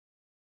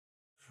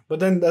But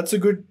then that's a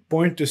good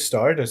point to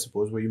start, I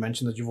suppose, where you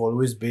mentioned that you've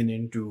always been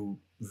into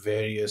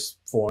various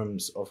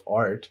forms of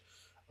art.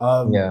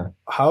 Yeah.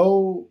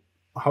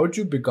 How'd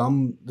you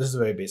become? This is a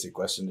very basic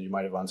question that you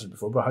might have answered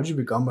before, but how'd you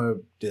become a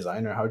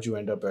designer? How'd you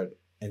end up at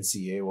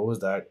NCA? What was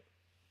that?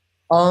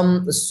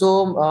 So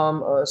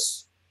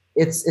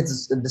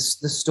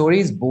the story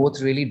is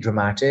both really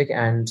dramatic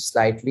and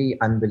slightly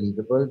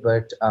unbelievable.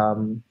 But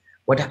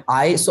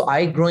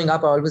I growing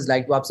up, I always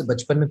liked to आपसे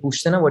बचपन में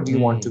पूछते ना, what do you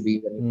want to Hmm.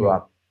 be when you grow Hmm.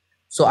 up?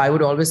 So I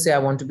would always say I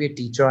want to be a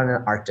teacher and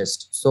an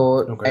artist. So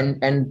Okay.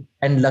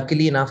 and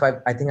luckily enough,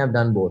 I think I've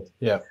done both.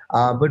 Yeah.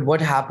 But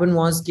what happened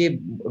was that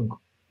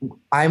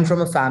I'm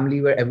from a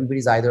family where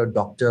everybody's either a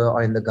doctor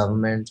or in the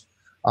government.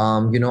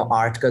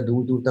 Art ka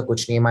dur dur tak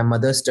kuch nahi. My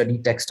mother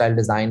studied textile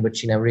design,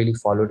 but she never really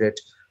followed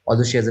it.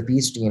 Although she has a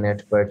PhD in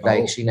it, but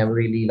like Oh. she never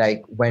really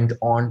like went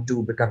on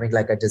to becoming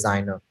like a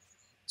designer.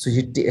 So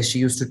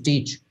she used to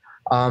teach.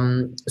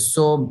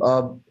 So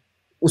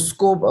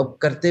usko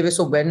karte hue,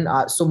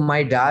 so my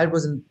dad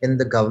was in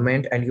the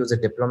government and he was a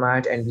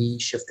diplomat and we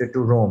shifted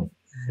to Rome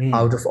Hmm.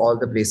 out of all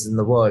the places in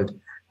the world.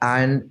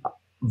 And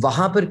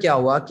वहां पर क्या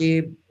हुआ कि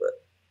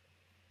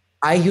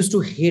I used to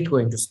hate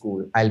going to school.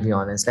 I'll be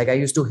honest. Like I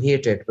used to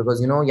hate it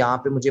because यहाँ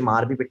पे मुझे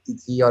मार भी पिटती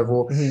थी और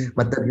वो Hmm.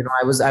 मतलब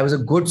I was a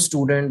good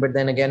student, but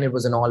then again it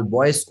was an all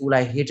boys school.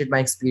 I hated my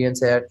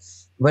experience here.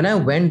 When I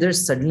went there,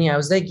 suddenly I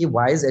was like,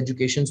 why is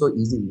education so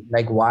easy?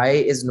 Like why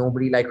is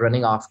nobody like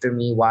running after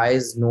me? Why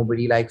is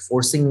nobody like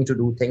forcing me to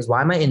do things?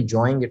 Why am I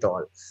enjoying it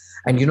all?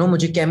 And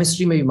मुझे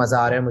chemistry में भी मजा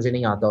आ रहा है, मुझे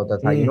नहीं आता होता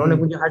था. Hmm.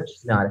 मुझे हर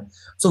चीज में आ रहा है.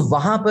 So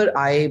वहां पर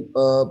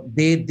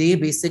they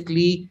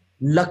basically,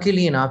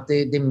 luckily enough,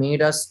 they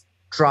made us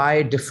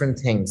try different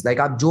things. Like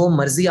आप जो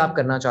मर्जी आप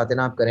करना चाहते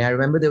ना आप करें. I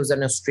remember there was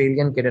an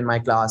Australian kid in my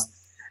class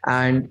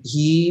and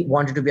he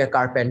wanted to be a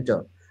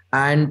carpenter.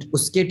 And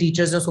उसके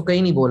टीचर्स ने उसको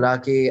कहीं नहीं बोला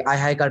कि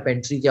हाय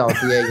कारपेंट्री क्या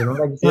होती है,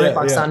 like जिस हमें Yeah. Yeah.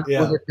 पाकिस्तान को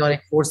Yeah. देते हैं और एक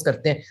फोर्स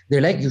करते हैं.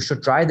 They're like, you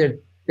should try. There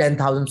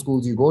 10,000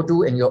 schools you go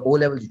to. In your O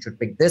levels, you should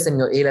pick this. In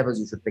your A levels,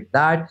 you should pick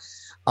that.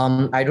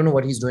 I don't know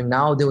what he's doing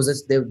now. There was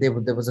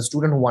a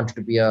student who wanted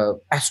to be a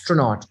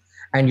astronaut,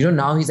 and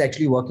now he's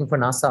actually working for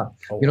NASA.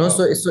 Oh, wow.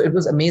 So it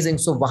was amazing.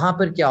 So wahan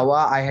par kya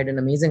hua, I had an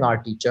amazing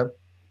art teacher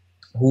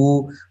who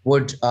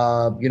would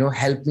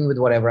help me with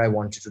whatever I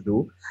wanted to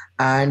do.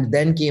 And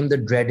then came the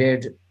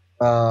dreaded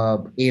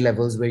A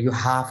levels, where you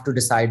have to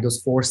decide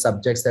those 4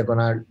 subjects that are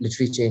gonna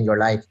literally change your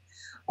life.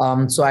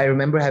 So I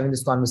remember having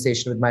this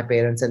conversation with my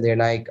parents, and they're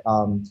like,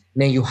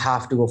 "No, you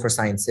have to go for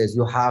sciences.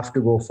 You have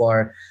to go for,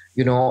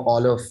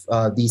 all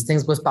of these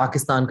things. Because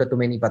Pakistan ka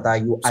tumhe nahi pata.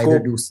 You either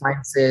Scope. do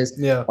sciences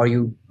Yeah. or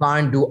you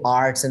can't do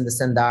arts and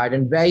this and that."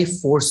 And very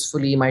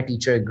forcefully, my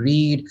teacher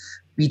agreed.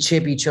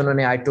 Piche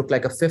unhone, I took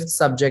like a 5th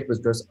subject,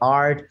 which was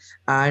art.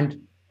 And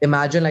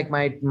imagine like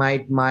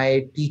my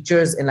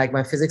teachers in like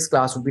my physics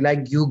class would be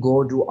like, "You go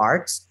do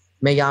arts.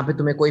 मैं यहाँ पे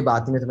तुम्हें कोई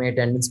बात नहीं, मैं तुम्हें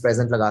attendance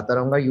present लगाता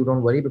रहूंगा. You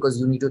don't worry because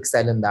you need to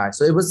excel in that."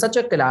 So it was such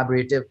a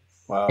collaborative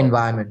Wow.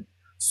 environment.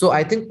 So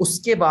I think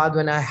uske baad,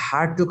 when I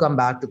had to come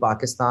back to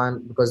Pakistan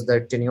because the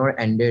tenure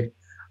ended,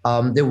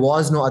 there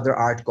was no other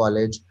art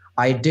college.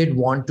 I did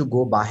want to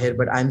go bahir,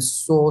 but I'm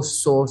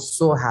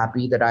so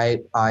happy that I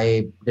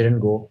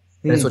didn't go.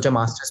 मैंने Hmm. सोचा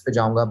masters पे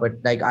जाऊंगा, but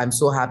like I'm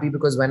so happy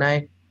because when I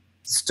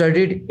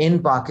studied in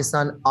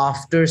Pakistan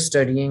after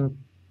studying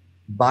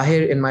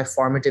bahir in my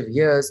formative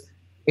years,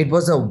 it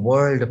was a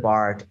world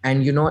apart.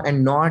 And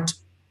and not,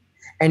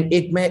 and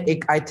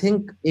I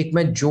think एक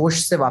मैं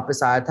जोश से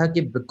वापस आया था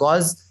कि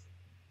because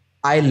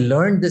I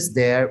learned this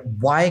there,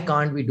 why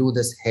can't we do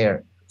this here?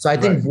 So I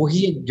think Right.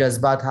 वही एक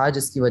जज्बा था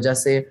जिसकी वजह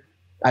से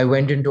I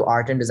went into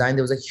art and design.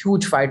 There was a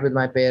huge fight with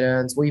my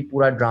parents. वही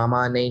पूरा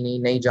drama,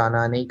 नहीं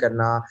जाना, नहीं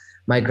करना.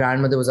 My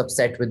grandmother was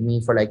upset with me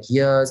for like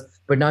years.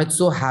 But now it's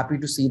so happy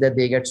to see that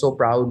they get so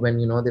proud when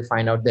they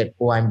find out that,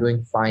 oh, I'm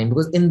doing fine.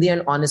 Because in the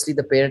end, honestly,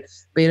 the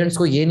parents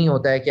को ये नहीं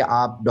होता है कि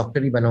आप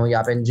doctor ही बनो या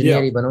आप इंजीनियर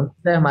Yeah. ही बनो.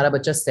 हमारा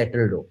बच्चा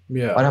सेटल्ड हो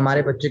Yeah. और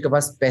हमारे बच्चे के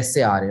पास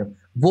पैसे आ रहे हो.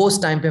 वो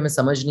उस टाइम पे हमें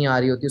समझ नहीं आ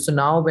रही होती. So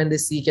now when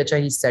they see कि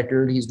अच्छा he's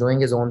settled, he's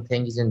doing his own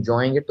thing, he's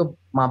enjoying it, तो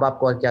माँ बाप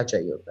को और क्या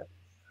चाहिए होता है.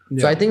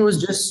 So I Yeah. think it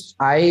was just,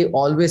 I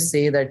always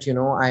say that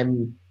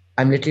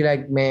I'm literally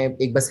like, मैं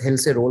एक बस हिल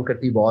से रोल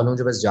करती बॉल हूँ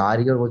जो बस जा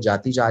रही है और वो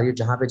जाती जा रही है,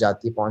 जहाँ पे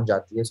जाती है पहुंच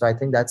जाती है. So I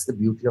think that's the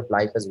beauty of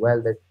life as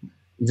well, that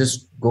you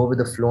just go with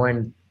the flow,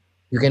 and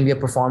you can be a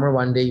performer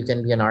one day, you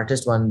can be an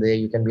artist one day,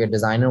 you can be a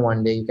designer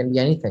one day, you can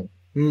be anything.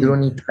 You Hmm.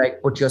 don't need to like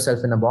put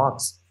yourself in a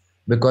box,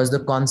 because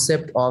the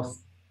concept of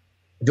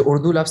जो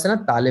उर्दू लफ्ज़ है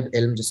ना तालिब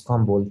इल्म जिसको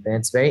हम बोलते हैं,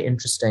 it's very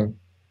interesting.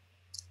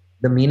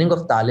 The meaning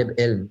of talib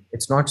ilm,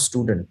 it's not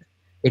student.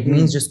 It Hmm.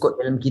 means jisko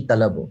ilm ki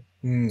talab ho.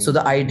 Hmm. So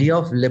the idea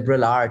of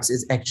liberal arts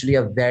is actually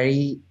a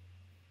very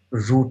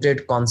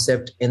rooted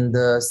concept in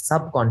the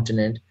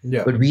subcontinent,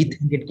 Yeah. but we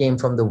think it came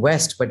from the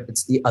West, but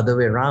it's the other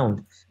way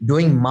around.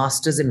 Doing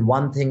masters in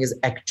one thing is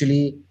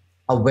actually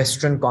a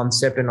Western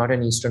concept and not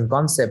an Eastern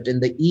concept. In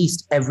the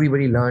East,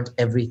 everybody learned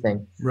everything.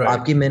 Right.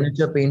 आपकी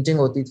miniature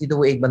painting होती थी तो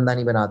वो एक बंदा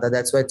नहीं बनाता.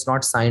 That's why it's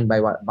not signed by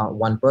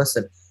one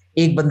person.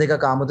 एक बंदे का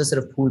काम होता है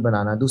सिर्फ फूल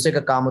बनाना, दूसरे का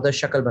काम होता है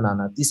शक्ल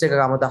बनाना, तीसरे का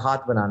काम होता है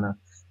हाथ बनाना.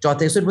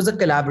 चौथे. So it was a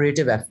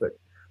collaborative effort.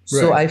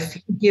 So Right. I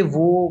feel कि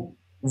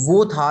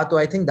वो था, तो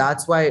I think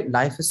that's why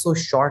life is so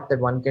short that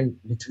one can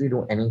literally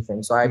do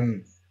anything. So I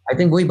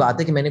think वही बात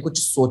है कि मैंने कुछ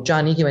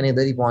सोचा नहीं कि मैंने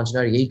इधर ही पहुंचना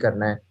और यही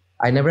करना है.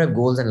 I never have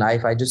goals in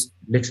life. I just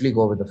literally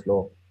go with the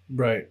flow.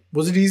 Right.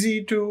 Was it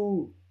easy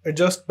to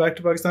adjust back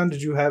to Pakistan?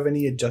 Did you have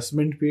any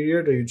adjustment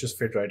period, or you just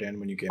fit right in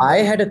when you came back?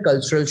 I had a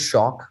cultural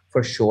shock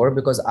for sure,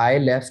 because I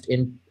left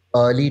in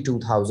early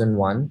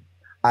 2001.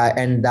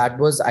 And that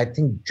was, I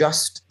think,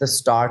 just the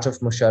start of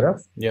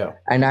Musharraf. Yeah.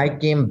 And I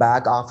came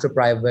back after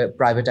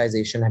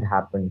privatization had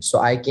happened. So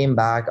I came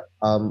back,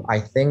 I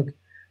think,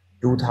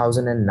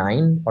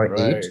 2009 or 8.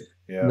 Right.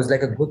 Yeah. It was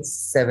like a good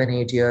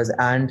 7-8 years.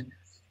 And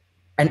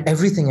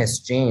everything has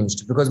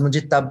changed, because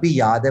मुझे तब भी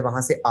याद है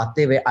वहां से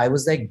आते हुए, I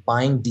was like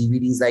buying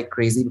DVDs like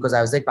crazy, because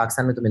I was like,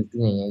 Pakistan में तो मिलती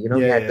नहीं है,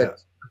 we had the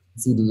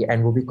CD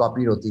and वो भी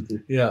copied होती थी.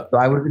 So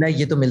I would be like,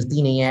 ये तो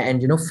मिलती नहीं है.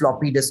 And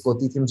floppy disk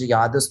होती थी, मुझे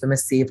याद है उसपे मैं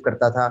save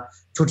करता था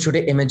छोटे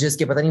छोटे images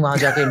के, पता नहीं वहां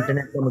जाके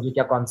internet का मुझे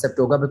क्या concept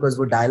होगा, because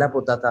वो dial up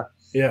होता था.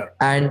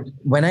 And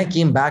when I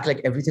came back, like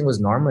everything was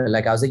normal.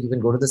 Like I was like, you can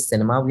go to the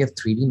cinema, we have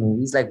 3D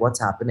movies, like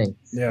what's happening?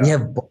 We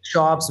have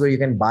bookshops where you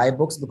can buy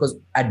books, because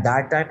at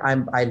that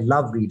time I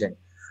love reading.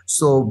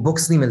 So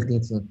books नहीं मिलती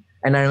थी,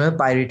 and I remember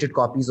pirated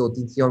copies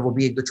होती थी, और वो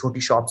भी एक दो छोटी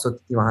shops होती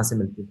थी, वहां से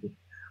मिलती थी.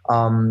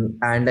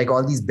 And like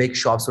all these big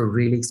shops were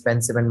really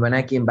expensive. And when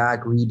I came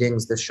back,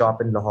 Readings, the shop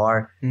in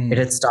Lahore, it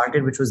had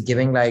started, which was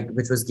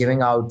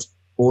giving out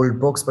old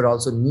books, but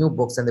also new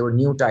books, and there were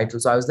new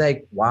titles. So I was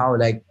like, wow,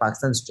 like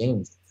Pakistan's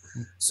changed.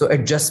 So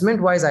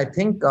adjustment wise, I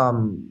think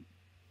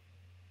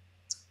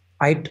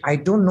I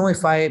don't know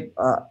if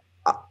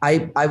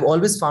I've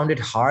always found it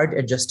hard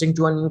adjusting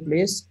to a new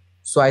place.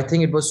 So I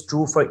think it was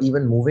true for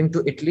even moving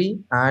to Italy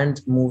and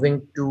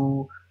moving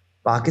to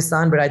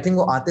Pakistan. But I think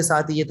वो आते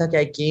साथ ये था कि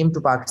I came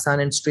to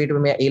Pakistan and straight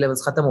away मेरा A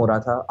levels खत्म हो रहा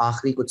था,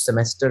 आखिरी कुछ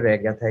semester रह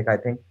गया था I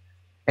think,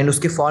 and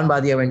उसके फौरन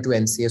बाद I went to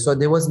NCA. So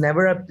there was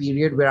never a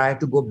period where I had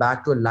to go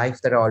back to a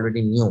life that I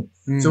already knew.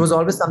 So it was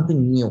always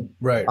something new.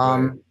 Right.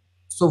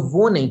 So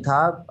वो नहीं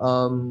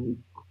था.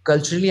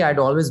 Culturally I'd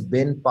always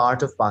been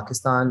part of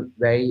Pakistan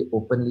very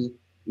openly,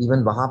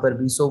 even वहाँ पर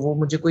भी. So वो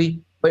मुझे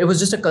कोई, but it was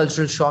just a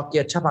cultural shock कि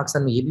अच्छा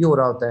पाकिस्तान में ये भी हो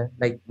रहा होता है.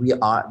 Like we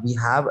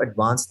have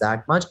advanced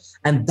that much,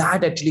 and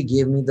that actually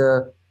gave me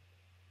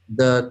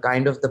the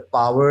kind of the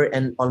power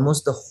and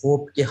almost the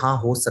hope कि हाँ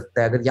हो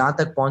सकता है, अगर यहाँ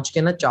तक पहुँच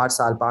के ना 4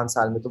 साल 5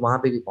 साल में, तो वहाँ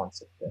पे भी पहुँच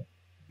सकते हैं.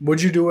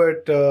 What'd you do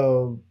at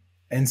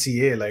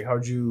NCA? Like,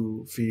 how'd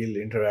you feel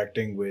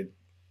interacting with?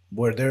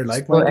 Were there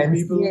like-minded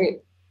people?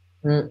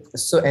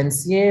 So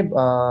NCA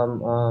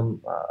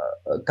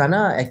का ना,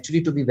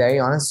 actually to be very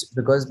honest,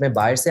 because मैं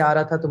बाहर से आ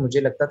रहा था, तो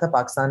मुझे लगता था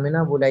पाकिस्तान में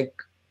ना वो like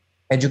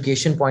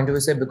education point of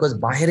view से, because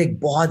बाहर एक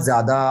बहुत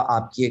ज़्यादा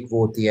आपकी एक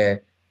वो होती है,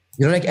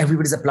 like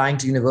everybody's applying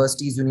to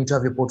universities, you need to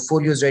have your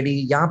portfolios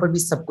ready. यहाँ पर भी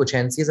सब कुछ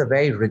है. NCA is a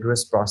very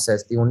rigorous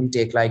process. They only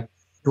take like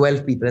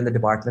 12 people in the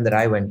department that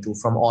I went to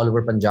from all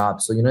over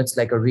Punjab. So it's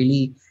like a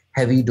really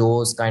heavy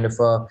dose, kind of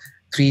a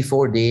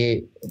 3-4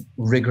 day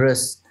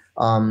rigorous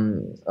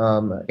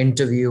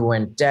interview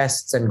and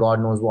tests and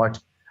God knows what.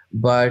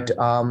 But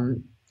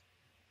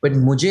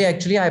mujhe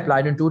actually, I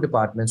applied in 2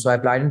 departments. So I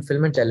applied in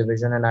film and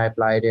television, and I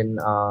applied in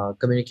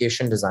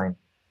communication design.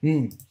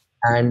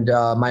 And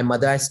my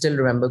mother, I still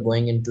remember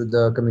going into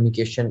the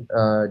communication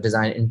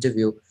design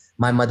interview.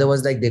 My mother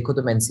was like, "Dekho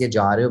tum NCA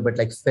ja rahe ho, but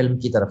like film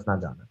ki taraf na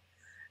jana."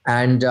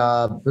 And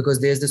because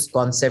there's this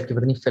concept कि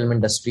पता नहीं film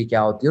industry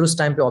क्या होती है. और उस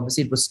time पे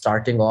obviously it was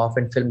starting off,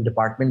 and film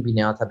department भी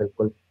नया था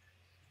बिल्कुल.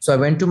 So I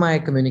went to my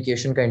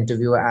communication ka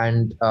interview,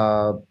 and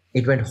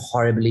it went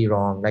horribly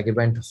wrong. Like it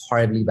went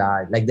horribly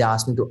bad. Like they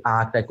asked me to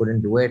act, I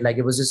couldn't do it. Like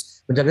it was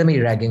just, मुझे लगा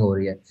मेरी ragging हो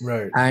रही है.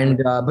 Right.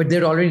 And but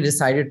they'd already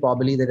decided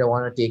probably that they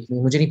want to take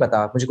me. मुझे नहीं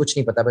पता, मुझे कुछ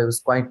नहीं पता, but it was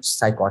quite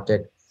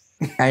psychotic.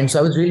 And so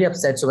I was really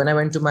upset. So when I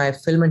went to my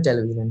film and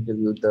television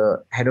interview,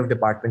 the head of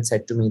department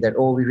said to me that,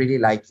 "Oh, we really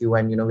like you,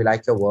 and we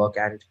like your work.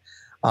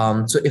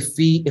 And so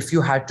if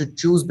you had to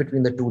choose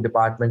between the 2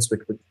 departments,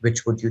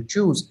 which would you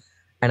choose?"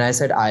 And I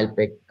said, "I'll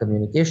pick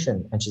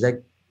communication." And she's like,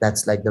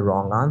 "That's like the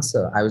wrong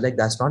answer." I was like,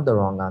 "That's not the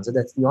wrong answer.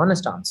 That's the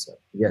honest answer."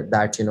 Yeah,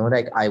 that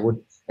like I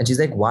would. And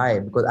she's like, "Why?"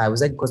 Because I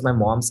was like, "Because my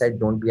mom said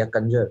don't be a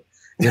conjure."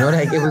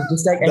 Like it was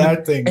just like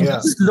that thing. And yeah.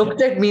 she just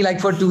looked at me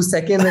like for 2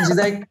 seconds, and she's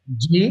like,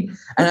 "Gee,"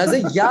 and I was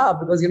like, "Yeah,"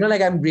 because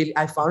like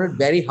I found it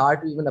very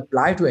hard to even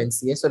apply to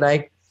NCA. So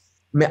like,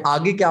 मैं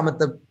आगे क्या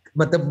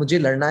मतलब मुझे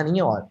लड़ना नहीं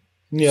है और.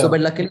 Yeah. So,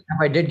 but luckily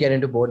I did get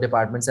into both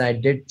departments, and I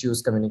did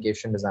choose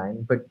communication design.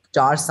 But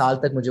 4 साल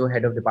तक मुझे वो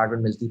head of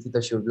department मिलती थी,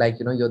 तो she would like,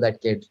 you're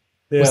that kid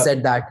who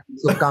said that.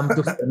 So come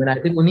to film. And I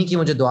think उन्हीं की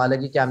मुझे दुआ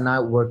लगी कि I'm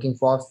now working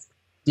for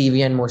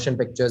TV and motion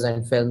pictures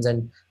and films,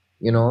 and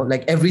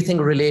like everything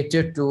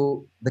related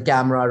to the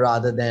camera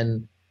rather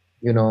than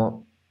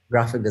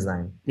graphic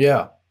design.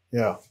 Yeah.